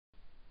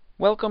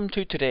Welcome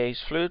to today's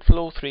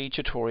FluidFlow 3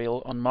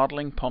 tutorial on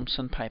modeling pumps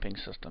and piping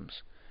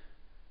systems.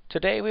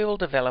 Today we will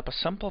develop a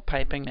simple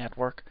piping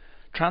network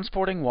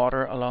transporting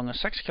water along a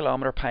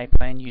 6-kilometer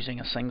pipeline using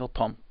a single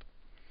pump.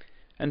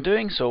 In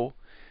doing so,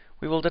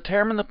 we will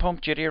determine the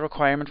pump duty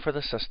requirement for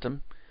the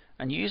system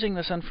and using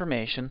this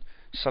information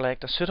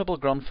select a suitable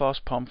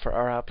Grundfos pump for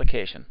our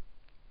application.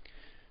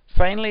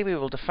 Finally, we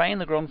will define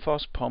the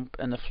Grundfos pump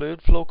in the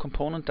FluidFlow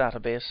component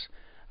database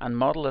and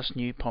model this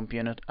new pump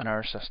unit in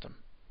our system.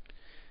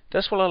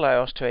 This will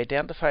allow us to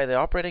identify the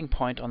operating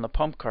point on the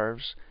pump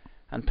curves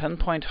and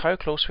pinpoint how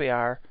close we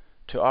are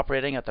to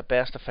operating at the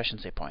best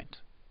efficiency point.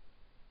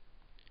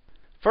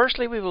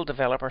 Firstly, we will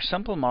develop our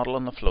simple model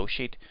on the flow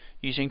sheet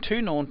using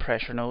two known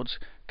pressure nodes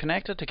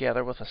connected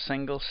together with a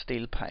single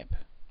steel pipe.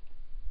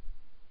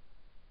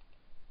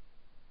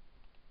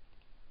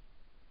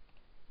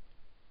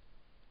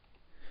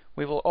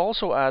 We will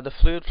also add the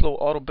FluidFlow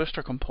auto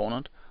booster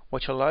component,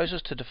 which allows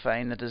us to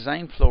define the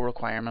design flow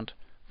requirement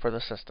for the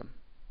system.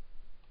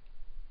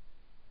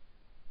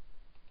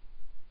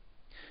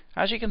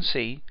 As you can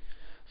see,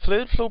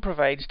 FluidFlow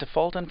provides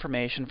default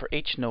information for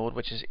each node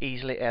which is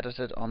easily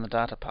edited on the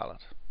data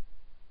palette.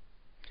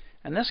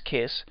 In this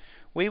case,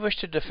 we wish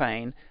to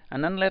define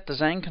an inlet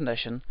design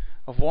condition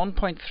of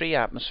 1.3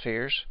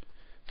 atmospheres,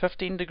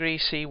 15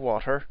 degrees C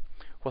water,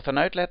 with an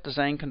outlet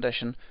design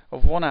condition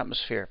of 1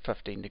 atmosphere,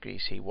 15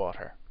 degrees C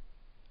water.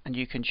 And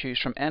you can choose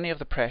from any of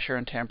the pressure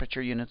and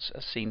temperature units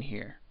as seen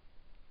here.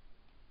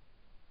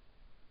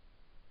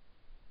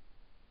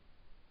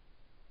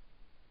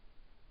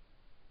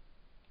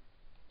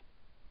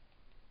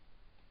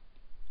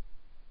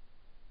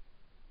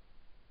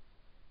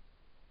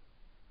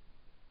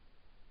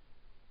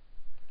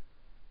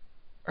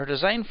 Our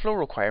design flow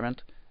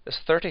requirement is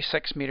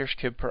 36 meters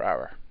cubed per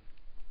hour.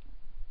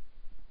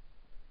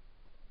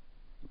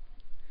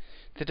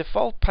 The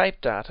default pipe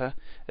data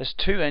is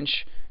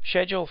 2-inch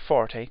schedule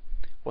 40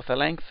 with a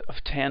length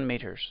of 10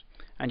 meters,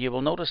 and you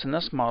will notice in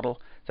this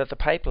model that the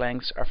pipe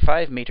lengths are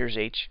 5 meters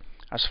each,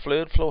 as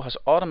FluidFlow has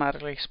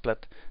automatically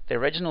split the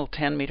original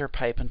 10-meter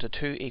pipe into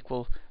two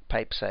equal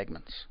pipe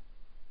segments.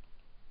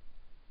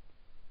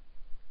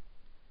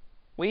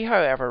 We,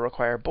 however,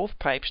 require both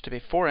pipes to be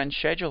 4-inch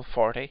schedule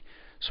 40,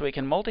 so we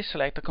can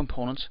multi-select the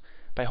components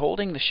by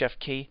holding the Shift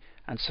key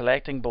and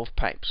selecting both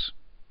pipes.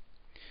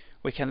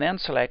 We can then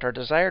select our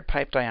desired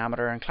pipe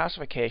diameter and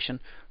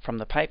classification from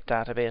the pipe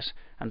database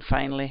and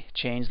finally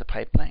change the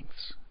pipe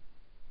lengths.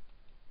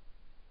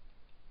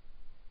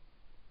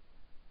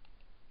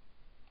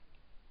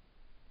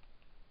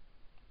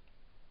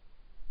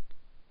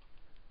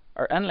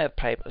 Our inlet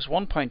pipe is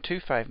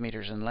 1.25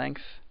 meters in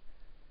length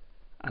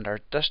and our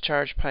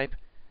discharge pipe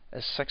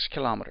is 6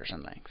 kilometers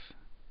in length.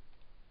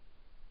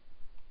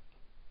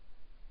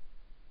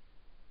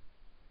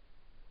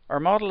 Our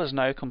model is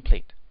now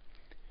complete.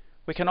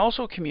 We can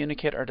also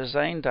communicate our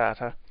design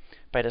data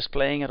by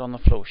displaying it on the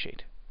flow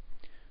sheet.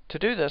 To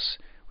do this,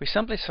 we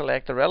simply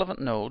select the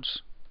relevant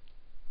nodes,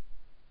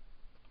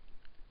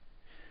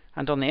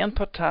 and on the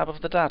Input tab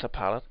of the data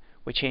palette,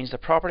 we change the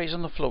properties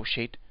on the flow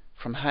sheet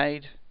from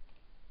Hide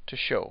to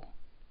Show.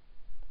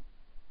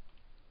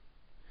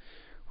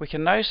 We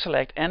can now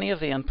select any of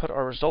the input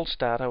or results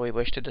data we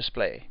wish to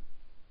display.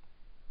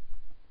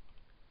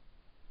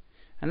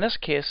 In this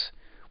case,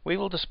 we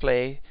will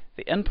display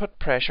the input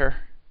pressure,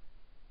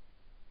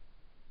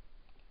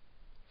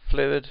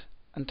 fluid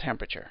and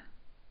temperature.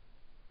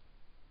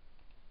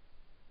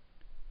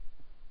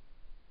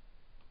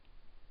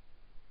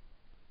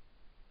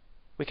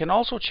 We can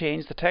also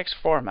change the text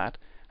format,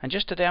 and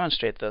just to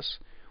demonstrate this,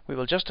 we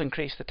will just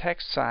increase the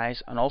text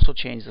size and also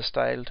change the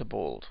style to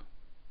bold.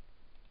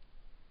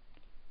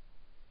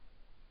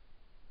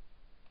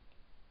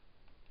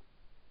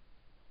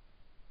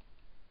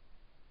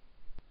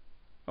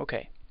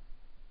 OK.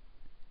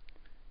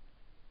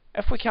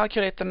 If we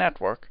calculate the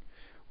network,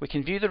 we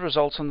can view the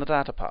results on the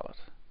data palette.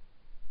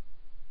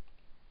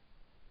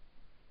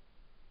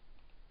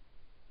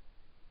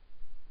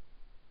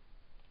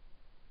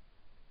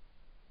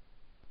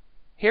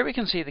 Here we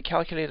can see the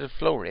calculated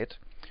flow rate,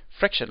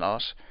 friction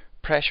loss,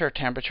 pressure,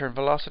 temperature and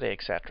velocity,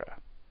 etc.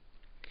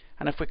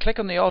 And if we click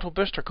on the auto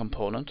booster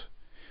component,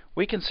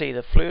 we can see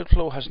that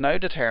FluidFlow has now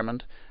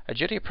determined a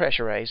duty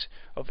pressure rise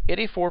of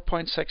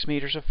 84.6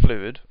 meters of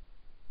fluid,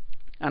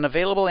 an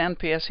available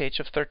NPSH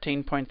of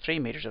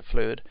 13.3 meters of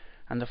fluid,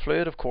 and the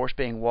fluid of course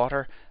being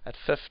water at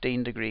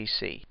 15 degrees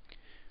C.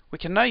 We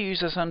can now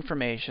use this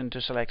information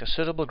to select a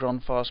suitable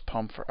Grundfos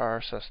pump for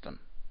our system.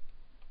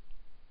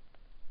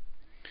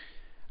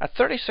 At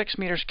 36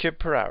 meters cubed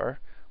per hour,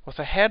 with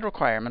a head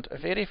requirement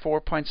of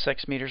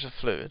 84.6 meters of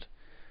fluid,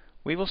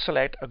 we will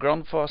select a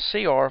Grundfos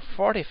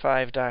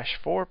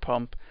CR45-4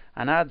 pump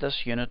and add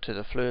this unit to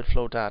the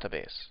FluidFlow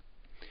database.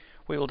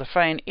 We will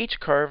define each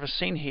curve as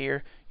seen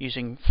here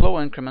using flow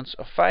increments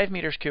of 5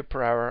 meters cubed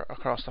per hour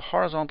across the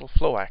horizontal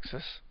flow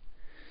axis,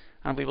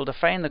 and we will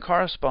define the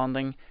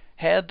corresponding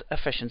head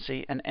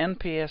efficiency in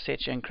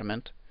NPSH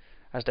increment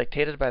as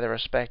dictated by the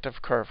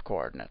respective curve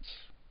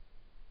coordinates.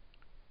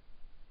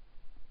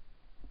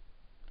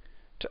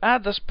 To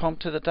add this pump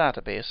to the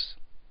database,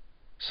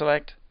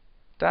 select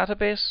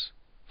Database,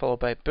 followed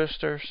by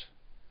Boosters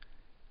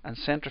and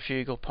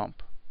Centrifugal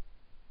Pump.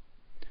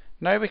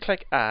 Now we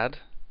click Add,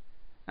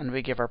 and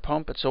we give our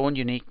pump its own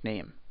unique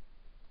name.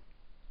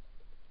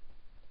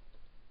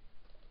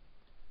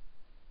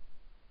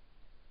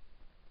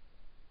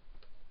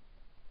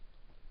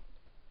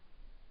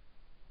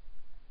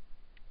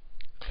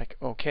 Click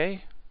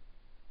OK.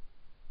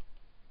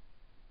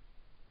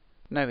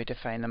 Now we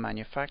define the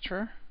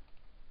manufacturer.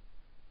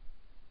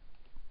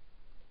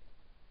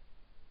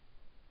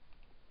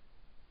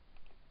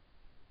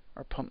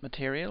 Our pump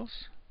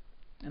materials,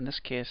 in this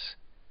case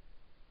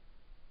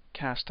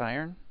cast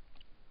iron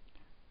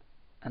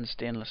and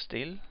stainless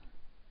steel.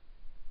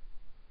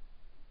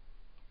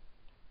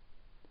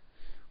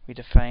 We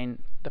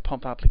define the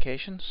pump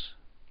applications.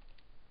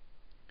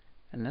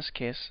 In this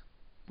case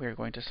we are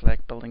going to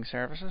select building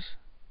services.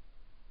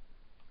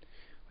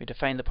 We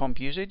define the pump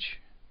usage.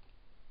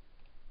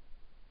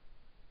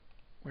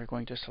 We're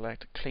going to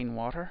select clean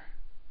water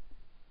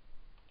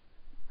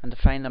and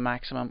define the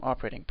maximum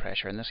operating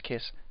pressure, in this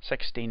case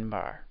 16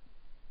 bar.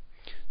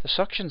 The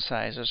suction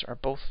sizes are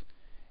both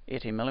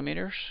 80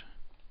 millimeters.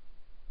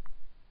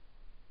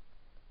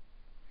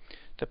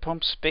 The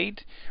pump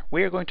speed,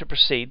 we are going to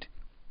proceed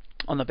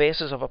on the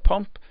basis of a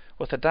pump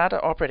with a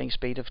data operating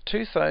speed of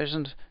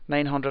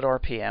 2,900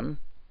 RPM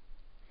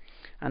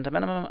and a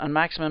minimum and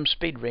maximum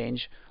speed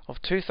range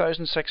of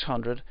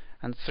 2,600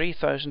 and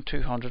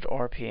 3,200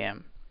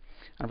 RPM.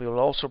 And we will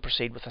also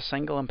proceed with a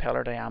single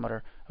impeller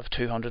diameter of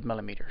 200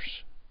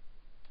 millimeters.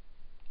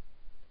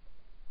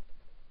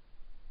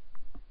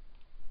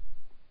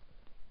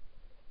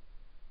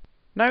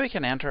 Now we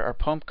can enter our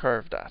pump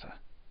curve data.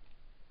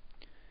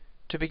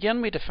 To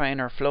begin, we define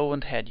our flow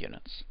and head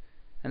units,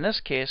 in this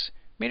case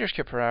meters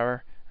cube per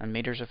hour and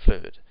meters of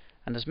fluid,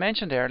 and as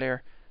mentioned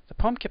earlier, the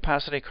pump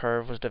capacity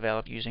curve was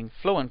developed using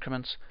flow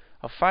increments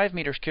of 5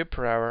 meters cube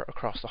per hour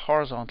across the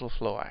horizontal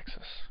flow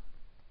axis.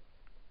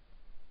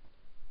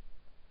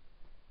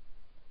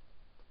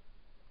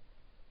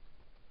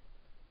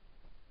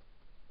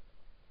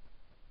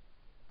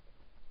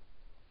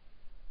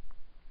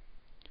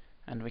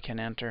 And we can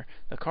enter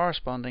the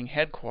corresponding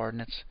head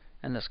coordinates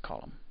in this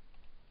column.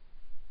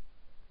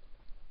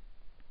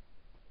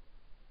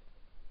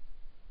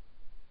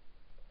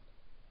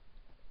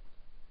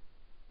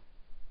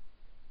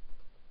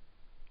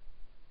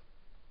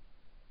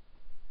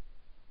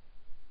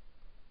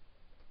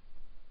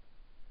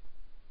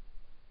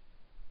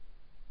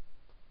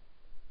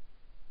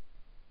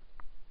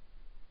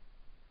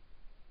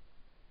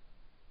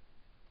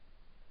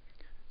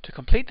 To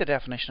complete the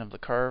definition of the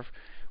curve,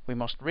 we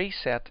must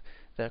reset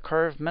the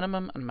curve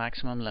minimum and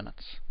maximum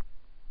limits.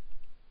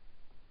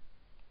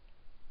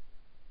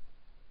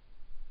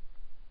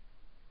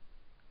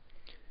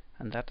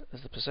 And that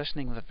is the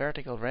positioning of the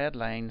vertical red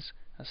lines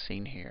as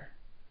seen here.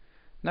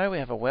 Now we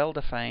have a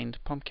well-defined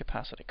pump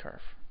capacity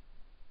curve.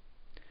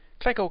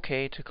 Click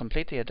OK to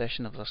complete the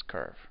addition of this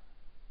curve.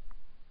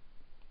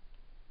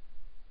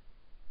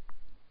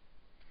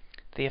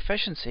 The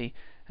efficiency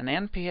and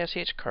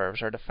NPSH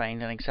curves are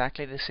defined in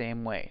exactly the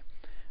same way,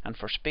 and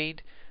for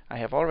speed I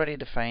have already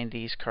defined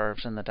these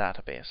curves in the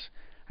database.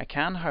 I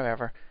can,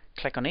 however,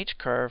 click on each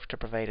curve to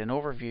provide an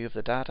overview of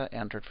the data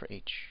entered for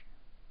each.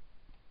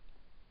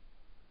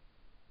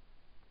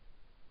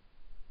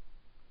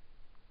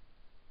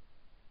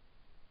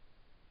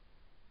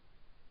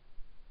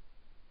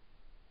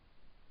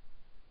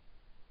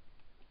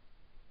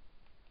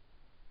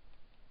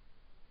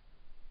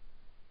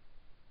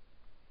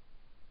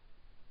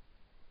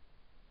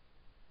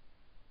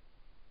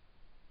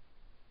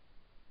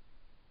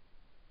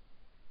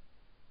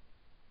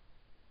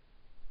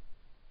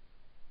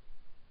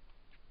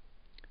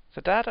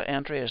 The data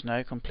entry is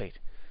now complete,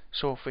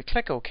 so if we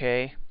click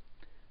OK,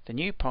 the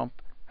new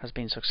pump has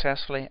been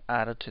successfully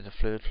added to the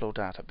FluidFlow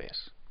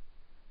database.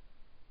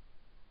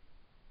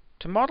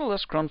 To model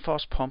this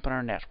Grundfos pump in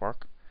our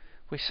network,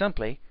 we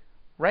simply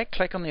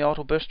right-click on the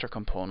Auto Booster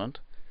component,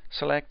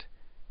 select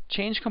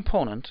Change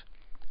Component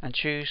and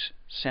choose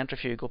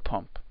Centrifugal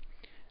Pump,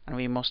 and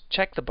we must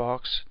check the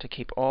box to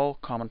keep all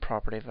common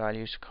property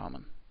values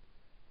common.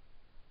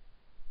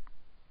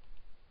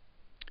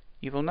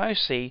 You will now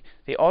see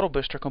the Auto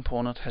Booster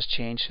component has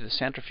changed to the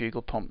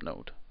Centrifugal Pump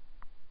node.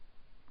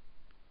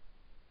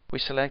 We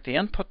select the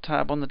Input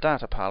tab on the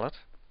data palette,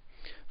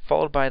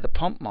 followed by the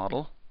pump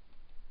model,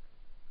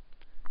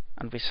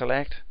 and we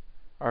select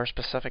our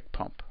specific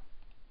pump.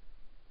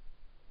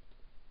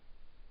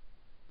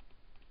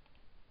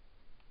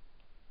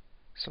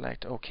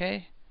 Select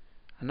OK,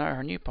 and now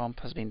our new pump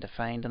has been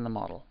defined in the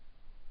model.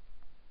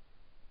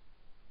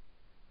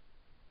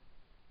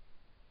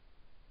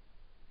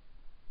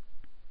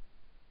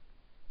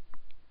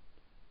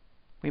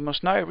 We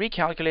must now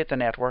recalculate the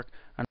network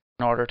in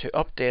order to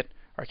update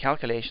our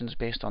calculations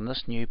based on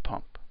this new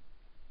pump.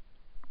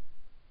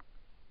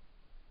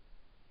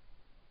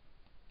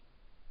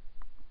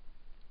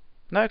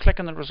 Now click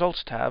on the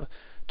Results tab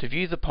to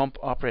view the pump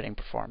operating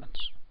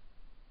performance.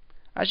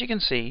 As you can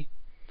see,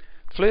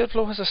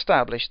 FluidFlow has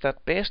established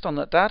that based on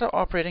the data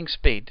operating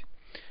speed,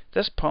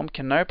 this pump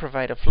can now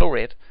provide a flow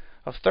rate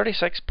of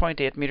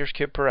 36.8 meters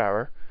cubed per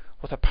hour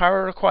with a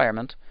power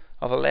requirement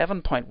of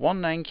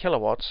 11.19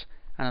 kilowatts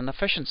and an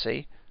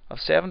efficiency of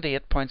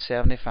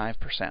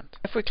 78.75%.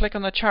 If we click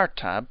on the Chart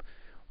tab,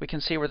 we can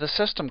see where the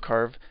system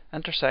curve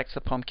intersects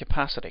the pump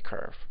capacity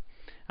curve,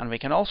 and we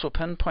can also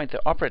pinpoint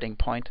the operating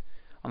point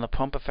on the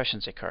pump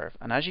efficiency curve,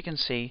 and as you can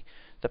see,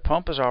 the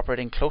pump is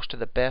operating close to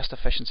the best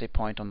efficiency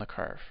point on the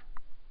curve.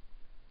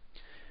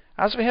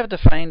 As we have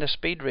defined a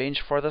speed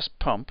range for this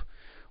pump,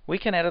 we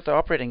can edit the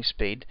operating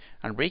speed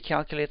and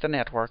recalculate the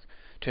network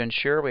to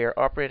ensure we are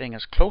operating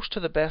as close to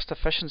the best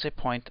efficiency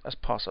point as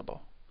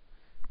possible.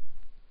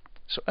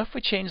 So if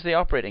we change the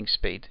operating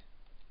speed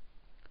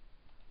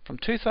from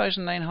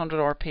 2,900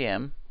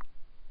 RPM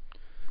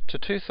to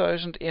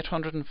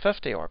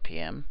 2,850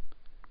 RPM,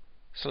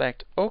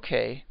 select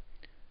OK,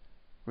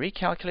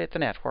 recalculate the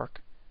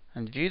network,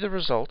 and view the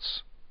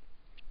results,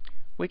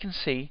 we can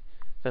see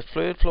that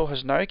FluidFlow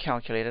has now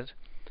calculated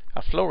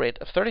a flow rate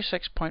of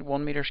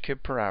 36.1 meters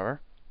cubed per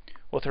hour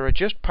with a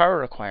reduced power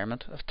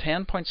requirement of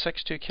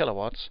 10.62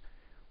 kilowatts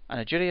and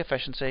a duty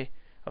efficiency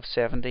of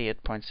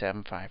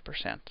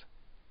 78.75%.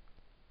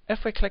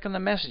 If we click on the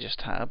Messages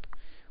tab,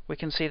 we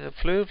can see that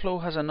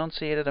FluidFlow has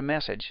enunciated a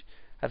message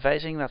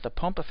advising that the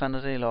pump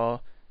affinity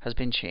law has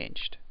been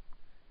changed.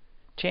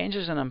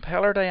 Changes in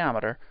impeller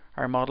diameter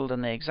are modelled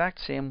in the exact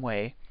same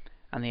way,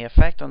 and the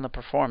effect on the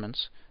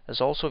performance is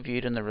also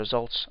viewed in the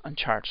Results and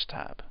Charts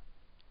tab.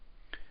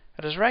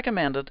 It is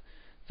recommended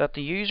that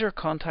the user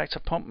contacts a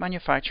pump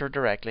manufacturer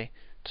directly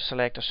to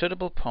select a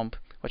suitable pump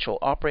which will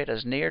operate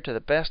as near to the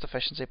best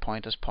efficiency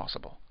point as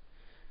possible.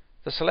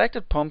 The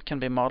selected pump can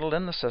be modelled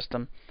in the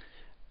system.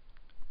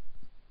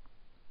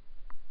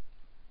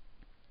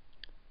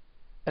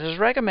 It is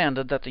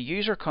recommended that the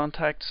user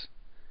contacts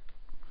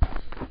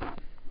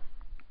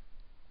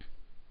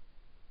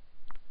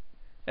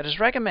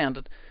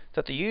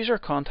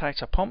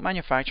a pump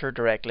manufacturer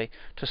directly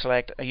to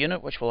select a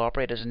unit which will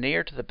operate as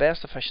near to the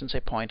best efficiency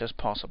point as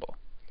possible.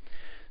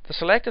 The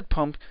selected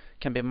pump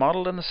can be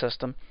modelled in the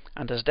system,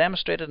 and as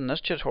demonstrated in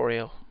this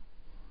tutorial,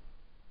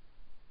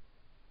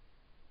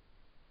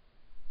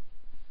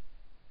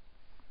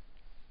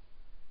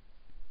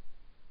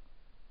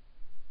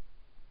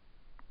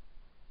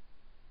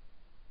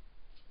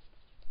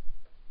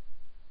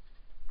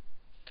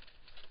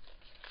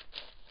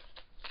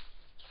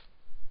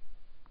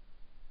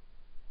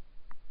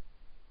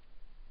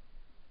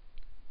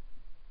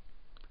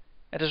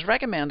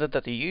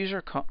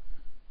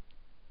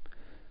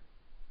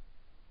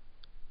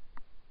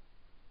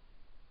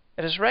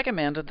 it is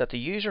recommended that the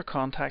user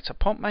contacts a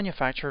pump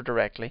manufacturer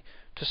directly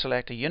to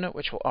select a unit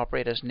which will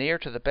operate as near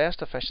to the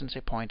best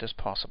efficiency point as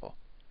possible.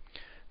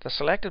 The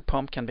selected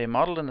pump can be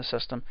modelled in the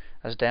system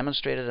as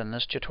demonstrated in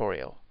this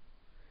tutorial.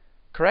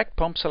 Correct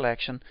pump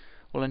selection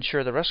will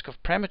ensure the risk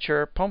of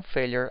premature pump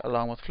failure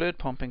along with fluid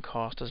pumping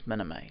cost is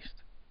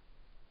minimized.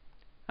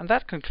 And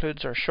that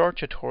concludes our short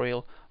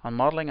tutorial on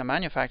modelling a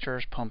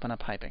manufacturer's pump in a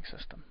piping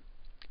system.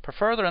 For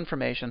further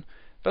information,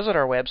 visit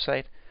our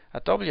website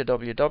at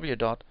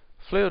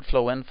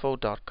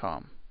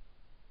www.fluidflowinfo.com.